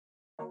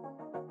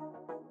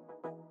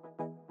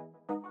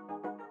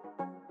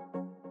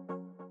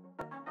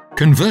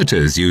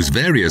Converters use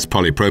various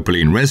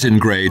polypropylene resin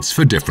grades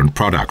for different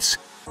products.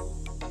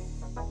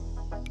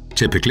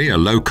 Typically, a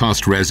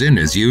low-cost resin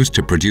is used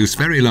to produce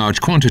very large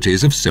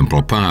quantities of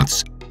simple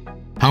parts.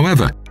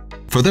 However,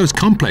 for those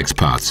complex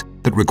parts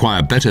that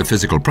require better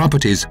physical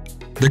properties,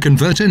 the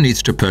converter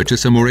needs to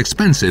purchase a more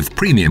expensive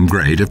premium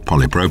grade of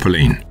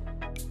polypropylene.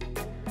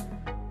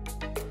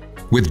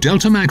 With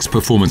DeltaMax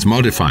performance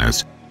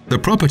modifiers, the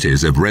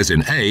properties of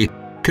resin A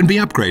can be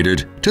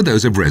upgraded to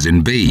those of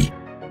resin B.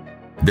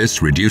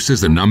 This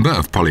reduces the number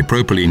of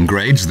polypropylene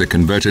grades the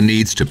converter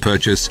needs to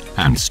purchase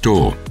and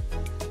store.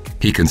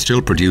 He can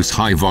still produce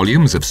high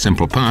volumes of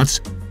simple parts,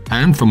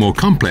 and for more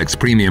complex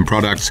premium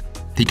products,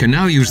 he can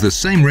now use the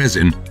same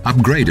resin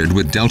upgraded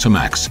with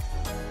DeltaMax.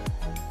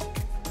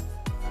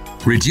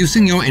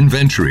 Reducing your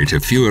inventory to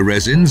fewer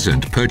resins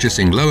and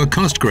purchasing lower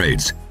cost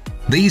grades,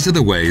 these are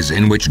the ways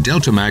in which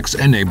DeltaMax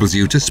enables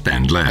you to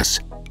spend less.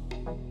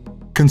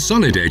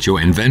 Consolidate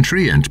your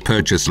inventory and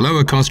purchase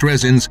lower cost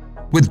resins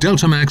with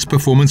DeltaMax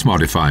Performance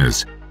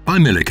Modifiers by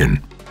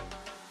Milliken.